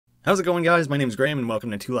How's it going, guys? My name's Graham and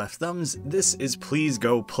welcome to Two Left Thumbs. This is Please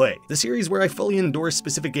Go Play, the series where I fully endorse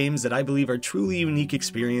specific games that I believe are truly unique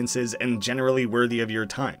experiences and generally worthy of your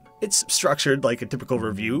time. It's structured like a typical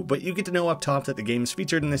review, but you get to know up top that the games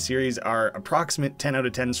featured in this series are approximate 10 out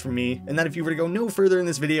of 10s from me, and that if you were to go no further in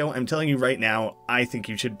this video, I'm telling you right now, I think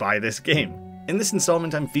you should buy this game. In this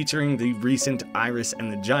installment, I'm featuring the recent Iris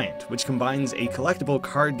and the Giant, which combines a collectible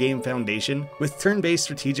card game foundation with turn-based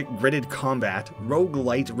strategic gridded combat,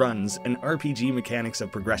 roguelike runs, and RPG mechanics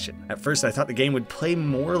of progression. At first, I thought the game would play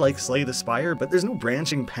more like Slay the Spire, but there's no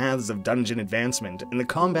branching paths of dungeon advancement, and the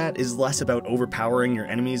combat is less about overpowering your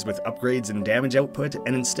enemies with upgrades and damage output,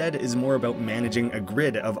 and instead is more about managing a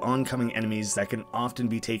grid of oncoming enemies that can often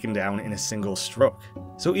be taken down in a single stroke.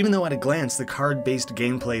 So even though at a glance the card-based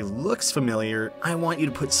gameplay looks familiar, I want you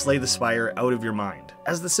to put Slay the Spire out of your mind,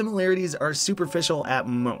 as the similarities are superficial at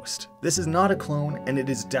most. This is not a clone, and it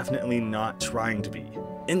is definitely not trying to be.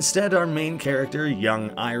 Instead, our main character,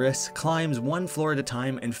 young Iris, climbs one floor at a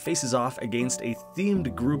time and faces off against a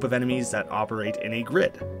themed group of enemies that operate in a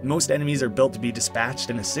grid. Most enemies are built to be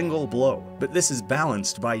dispatched in a single blow, but this is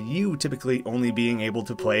balanced by you typically only being able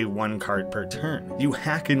to play one card per turn. You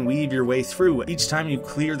hack and weave your way through. Each time you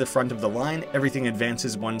clear the front of the line, everything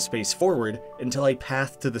advances one space forward until a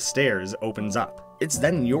path to the stairs opens up. It's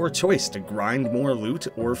then your choice to grind more loot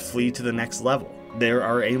or flee to the next level. There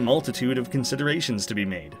are a multitude of considerations to be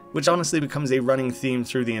made, which honestly becomes a running theme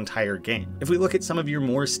through the entire game. If we look at some of your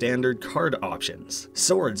more standard card options,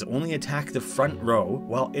 swords only attack the front row,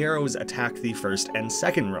 while arrows attack the first and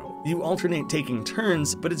second row. You alternate taking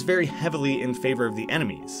turns, but it's very heavily in favor of the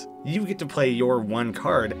enemies. You get to play your one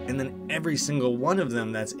card, and then every single one of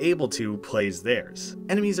them that's able to plays theirs.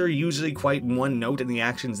 Enemies are usually quite one note in the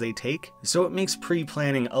actions they take, so it makes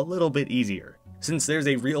pre-planning a little bit easier. Since there's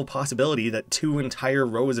a real possibility that two entire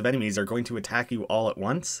rows of enemies are going to attack you all at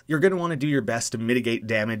once, you're going to want to do your best to mitigate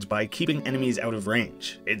damage by keeping enemies out of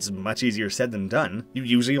range. It's much easier said than done. You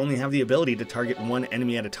usually only have the ability to target one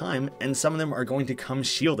enemy at a time, and some of them are going to come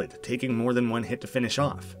shielded, taking more than one hit to finish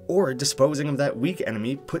off. Or disposing of that weak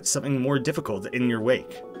enemy puts something more difficult in your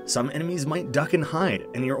wake. Some enemies might duck and hide,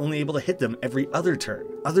 and you're only able to hit them every other turn.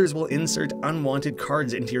 Others will insert unwanted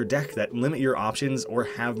cards into your deck that limit your options or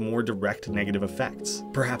have more direct negative effects.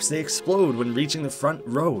 Perhaps they explode when reaching the front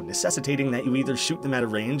row, necessitating that you either shoot them at a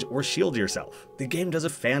range or shield yourself. The game does a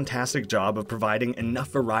fantastic job of providing enough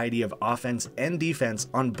variety of offense and defense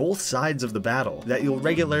on both sides of the battle that you'll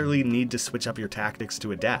regularly need to switch up your tactics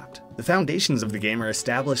to adapt. The foundations of the game are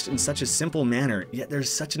established in such a simple manner, yet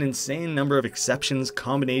there's such an insane number of exceptions,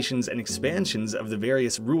 combinations, and expansions of the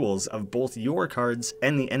various rules of both your cards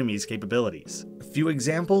and the enemy's capabilities. A few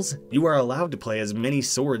examples: you are allowed to play as many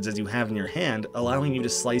swords as you have in your hand, allowing you to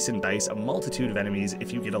slice and dice a multitude of enemies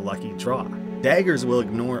if you get a lucky draw. Daggers will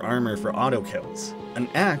ignore armor for auto kills. An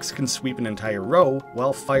axe can sweep an entire row,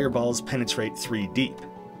 while fireballs penetrate 3 deep.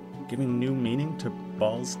 Giving new meaning to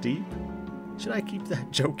balls deep? Should I keep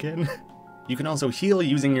that joke in? You can also heal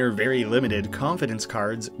using your very limited confidence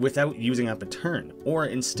cards without using up a turn, or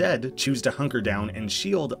instead choose to hunker down and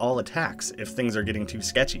shield all attacks if things are getting too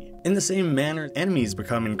sketchy. In the same manner, enemies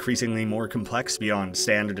become increasingly more complex beyond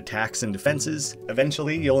standard attacks and defenses.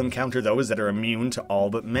 Eventually, you'll encounter those that are immune to all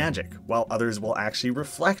but magic, while others will actually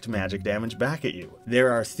reflect magic damage back at you.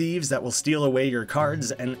 There are thieves that will steal away your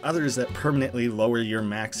cards, and others that permanently lower your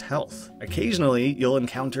max health. Occasionally, you'll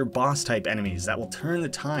encounter boss-type enemies that will turn the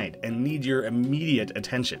tide and need your immediate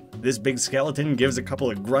attention. This big skeleton gives a couple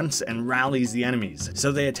of grunts and rallies the enemies,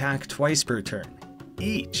 so they attack twice per turn,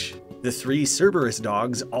 each. The 3 Cerberus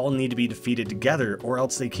dogs all need to be defeated together, or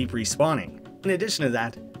else they keep respawning. In addition to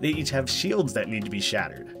that, they each have shields that need to be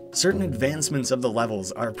shattered. Certain advancements of the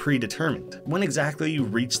levels are predetermined. When exactly you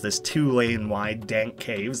reach this 2-lane wide dank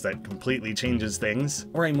caves that completely changes things,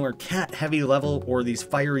 or a more cat-heavy level, or these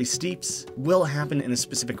fiery steeps, will happen in a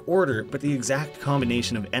specific order, but the exact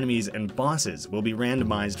combination of enemies and bosses will be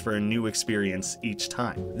randomized for a new experience each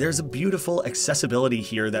time. There's a beautiful accessibility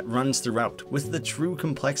here that runs throughout, with the true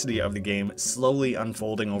complexity of the game slowly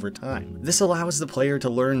unfolding over time. This allows the player to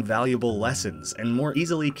learn valuable lessons and more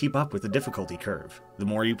easily keep up with the difficulty curve. The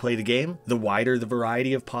more you play the game, the wider the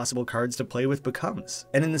variety of possible cards to play with becomes.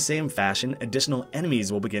 And in the same fashion, additional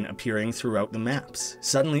enemies will begin appearing throughout the maps.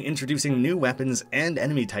 Suddenly introducing new weapons and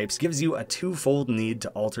enemy types gives you a twofold need to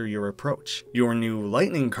alter your approach. Your new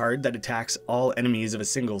lightning card that attacks all enemies of a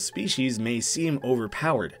single species may seem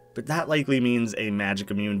overpowered, but that likely means a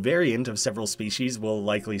magic immune variant of several species will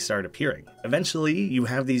likely start appearing. Eventually, you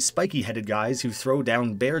have these spiky-headed guys who throw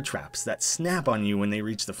down bear traps that snap on you when they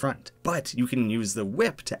reach the front, but you can use the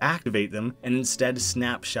whip to activate them and instead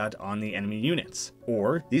snap shut on the enemy units.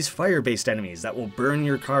 Or these fire-based enemies that will burn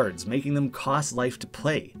your cards, making them cost life to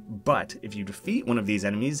play. But if you defeat one of these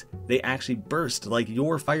enemies, they actually burst like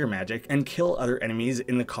your fire magic and kill other enemies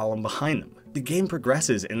in the column behind them. The game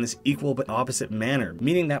progresses in this equal but opposite manner,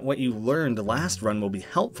 meaning that what you learned last run will be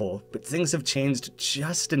helpful, but things have changed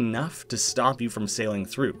just enough to stop you from sailing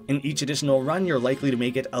through. In each additional run, you're likely to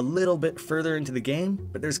make it a little bit further into the game,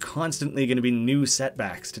 but there's constantly going to be new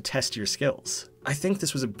setbacks to test your skills. I think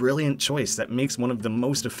this was a brilliant choice that makes one of the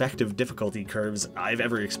most effective difficulty curves I've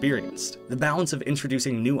ever experienced. The balance of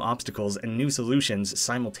introducing new obstacles and new solutions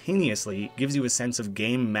simultaneously gives you a sense of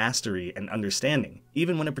game mastery and understanding,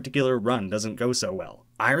 even when a particular run doesn't go so well.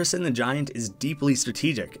 Iris and the Giant is deeply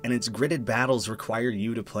strategic, and its gridded battles require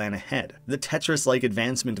you to plan ahead. The Tetris-like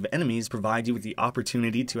advancement of enemies provide you with the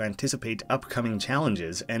opportunity to anticipate upcoming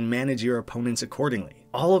challenges and manage your opponents accordingly.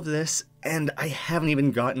 All of this, and I haven't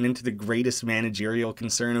even gotten into the greatest managerial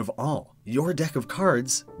concern of all. Your deck of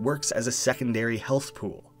cards works as a secondary health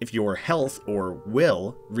pool. If your health, or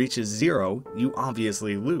will, reaches 0, you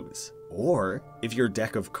obviously lose. Or, if your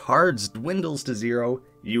deck of cards dwindles to 0,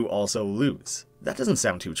 you also lose. That doesn't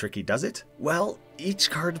sound too tricky, does it? Well, each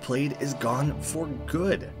card played is gone for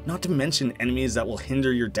good. Not to mention enemies that will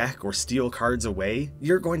hinder your deck or steal cards away.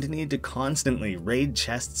 You're going to need to constantly raid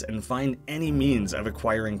chests and find any means of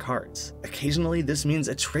acquiring cards. Occasionally, this means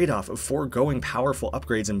a trade-off of foregoing powerful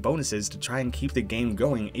upgrades and bonuses to try and keep the game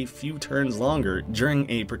going a few turns longer during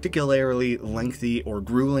a particularly lengthy or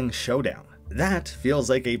grueling showdown. That feels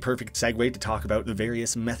like a perfect segue to talk about the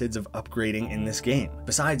various methods of upgrading in this game.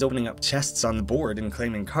 Besides opening up chests on the board and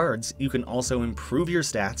claiming cards, you can also improve your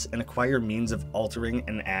stats and acquire means of altering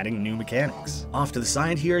and adding new mechanics. Off to the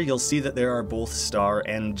side here, you'll see that there are both star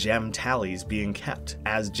and gem tallies being kept.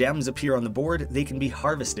 As gems appear on the board, they can be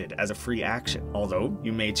harvested as a free action, although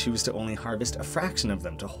you may choose to only harvest a fraction of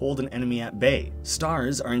them to hold an enemy at bay.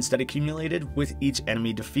 Stars are instead accumulated with each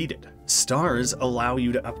enemy defeated. Stars allow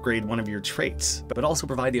you to upgrade one of your traits, but also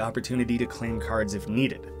provide the opportunity to claim cards if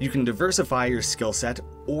needed. You can diversify your skill set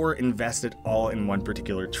or invest it all in one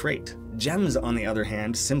particular trait. Gems, on the other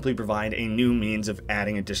hand, simply provide a new means of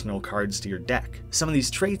adding additional cards to your deck. Some of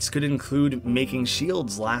these traits could include making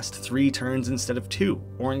shields last 3 turns instead of 2,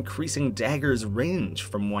 or increasing daggers' range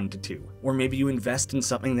from 1 to 2. Or maybe you invest in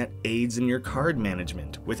something that aids in your card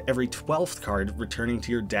management, with every 12th card returning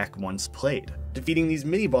to your deck once played. Defeating these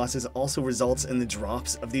mini-bosses also results in the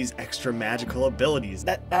drops of these extra magical abilities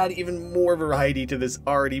that add even more variety to this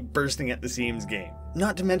already bursting at the seams game.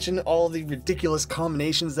 Not to mention all the ridiculous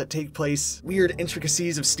combinations that take place, weird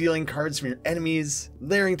intricacies of stealing cards from your enemies,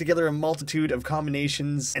 layering together a multitude of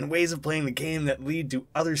combinations, and ways of playing the game that lead to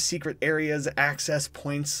other secret areas, access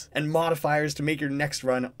points, and modifiers to make your next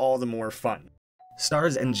run all the more fun.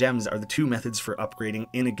 Stars and gems are the 2 methods for upgrading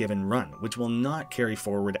in a given run, which will not carry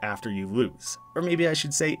forward after you lose. Or maybe I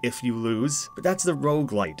should say if you lose, but that's the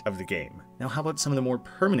roguelite of the game. Now how about some of the more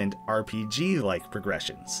permanent RPG-like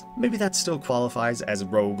progressions? Maybe that still qualifies as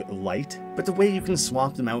roguelite, but the way you can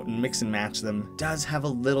swap them out and mix and match them does have a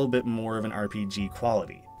little bit more of an RPG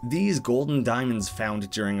quality. These golden diamonds found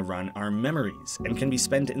during a run are memories, and can be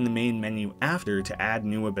spent in the main menu after to add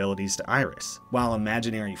new abilities to Iris, while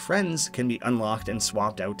imaginary friends can be unlocked and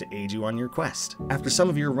swapped out to aid you on your quest. After some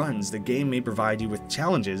of your runs, the game may provide you with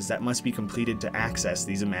challenges that must be completed to access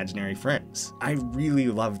these imaginary friends. I really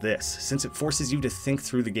love this, since it forces you to think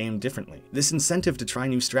through the game differently. This incentive to try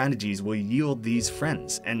new strategies will yield these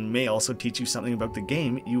friends, and may also teach you something about the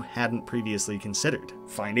game you hadn't previously considered.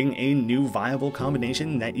 Finding a new viable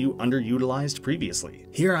combination that you underutilized previously.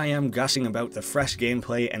 Here I am gushing about the fresh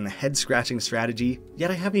gameplay and the head-scratching strategy, yet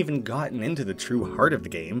I haven't even gotten into the true heart of the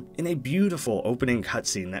game. In a beautiful opening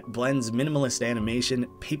cutscene that blends minimalist animation,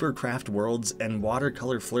 papercraft worlds, and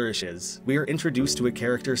watercolor flourishes, we are introduced to a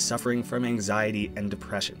character suffering from anxiety and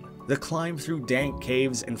depression. The climb through dank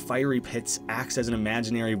caves and fiery pits acts as an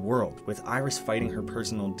imaginary world, with Iris fighting her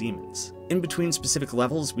personal demons. In between specific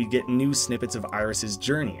levels, we get new snippets of Iris's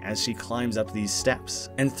journey as she climbs up these steps.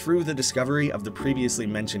 And through the discovery of the previously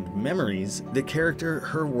mentioned memories, the character,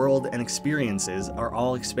 her world, and experiences are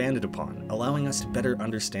all expanded upon, allowing us to better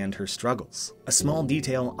understand her struggles. A small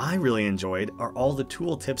detail I really enjoyed are all the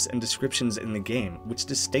tooltips and descriptions in the game, which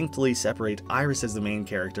distinctly separate Iris as the main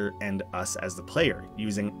character and us as the player,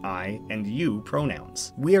 using I and you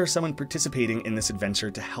pronouns. We are someone participating in this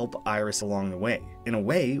adventure to help Iris along the way. In a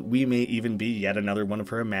way, we may even even be yet another one of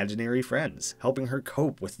her imaginary friends, helping her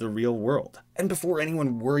cope with the real world. And before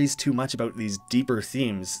anyone worries too much about these deeper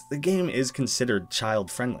themes, the game is considered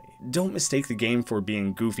child-friendly. Don't mistake the game for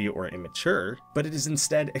being goofy or immature, but it is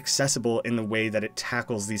instead accessible in the way that it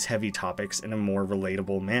tackles these heavy topics in a more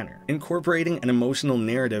relatable manner. Incorporating an emotional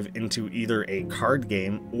narrative into either a card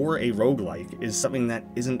game or a roguelike is something that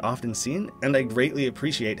isn't often seen, and I greatly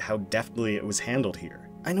appreciate how deftly it was handled here.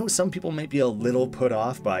 I know some people might be a little put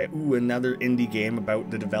off by, ooh, another indie game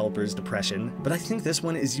about the developer's depression, but I think this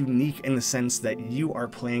one is unique in the sense that you are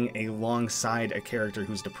playing alongside a character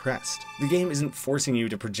who's depressed. The game isn't forcing you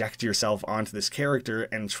to project yourself onto this character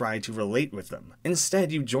and try to relate with them.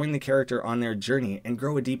 Instead, you join the character on their journey and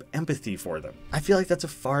grow a deep empathy for them. I feel like that's a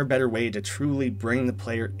far better way to truly bring the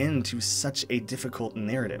player into such a difficult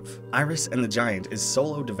narrative. Iris and the Giant is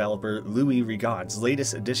solo developer Louis Rigaud's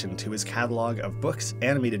latest addition to his catalog of books,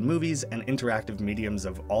 animated movies, and interactive mediums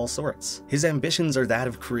of all sorts. His ambitions are that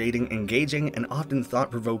of creating engaging and often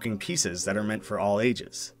thought-provoking pieces that are meant for all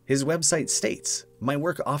ages. His website states, "My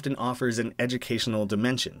work often offers an educational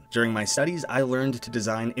dimension. During my studies, I learned to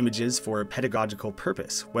design images for a pedagogical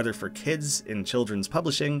purpose, whether for kids in children's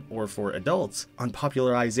publishing or for adults on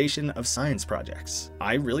popularization of science projects.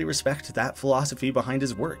 I really respect that philosophy behind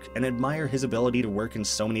his work and admire his ability to work in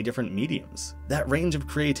so many different mediums. That range of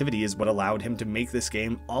creativity is what allowed him to make this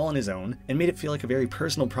game all on his own and made it feel like a very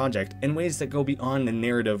personal project in ways that go beyond the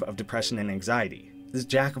narrative of depression and anxiety. This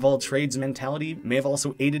jack-of-all-trades mentality may have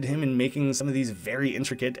also aided him in making some of these very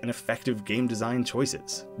intricate and effective game design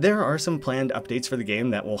choices. There are some planned updates for the game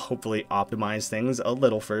that will hopefully optimize things a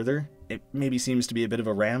little further. It maybe seems to be a bit of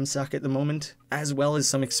a ramsuck at the moment, as well as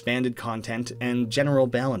some expanded content and general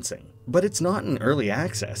balancing. But it's not in early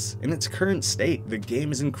access. In its current state, the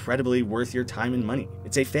game is incredibly worth your time and money.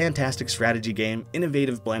 It's a fantastic strategy game,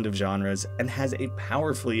 innovative blend of genres, and has a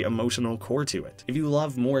powerfully emotional core to it. If you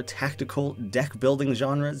love more tactical, deck-building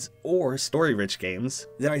genres or story-rich games,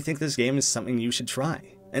 then I think this game is something you should try.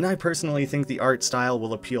 And I personally think the art style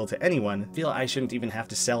will appeal to anyone. I feel I shouldn't even have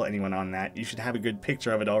to sell anyone on that. You should have a good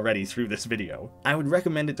picture of it already through this video. I would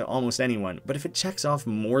recommend it to almost anyone, but if it checks off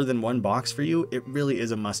more than one box for you, it really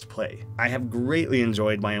is a must play. I have greatly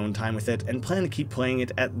enjoyed my own time with it and plan to keep playing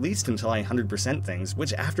it at least until I 100% things,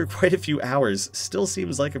 which after quite a few hours still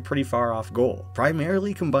seems like a pretty far off goal.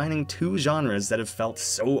 Primarily combining two genres that have felt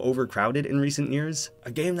so overcrowded in recent years,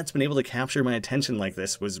 a game that's been able to capture my attention like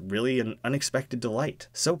this was really an unexpected delight.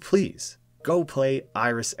 So please, go play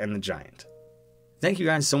Iris and the Giant. Thank you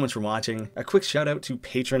guys so much for watching. A quick shout out to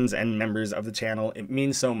patrons and members of the channel. It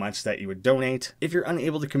means so much that you would donate. If you're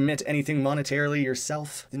unable to commit anything monetarily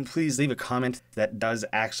yourself, then please leave a comment. That does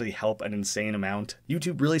actually help an insane amount.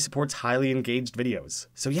 YouTube really supports highly engaged videos.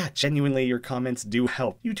 So yeah, genuinely your comments do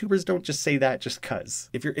help. YouTubers don't just say that just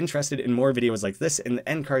cuz. If you're interested in more videos like this, in the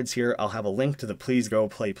end cards here, I'll have a link to the Please Go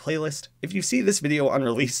Play playlist. If you see this video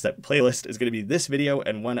unreleased, that playlist is going to be this video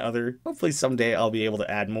and one other. Hopefully someday I'll be able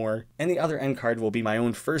to add more. And the other end card will be my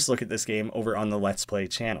own first look at this game over on the Let's Play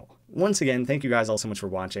channel. Once again, thank you guys all so much for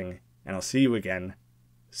watching, and I'll see you again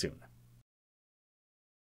soon.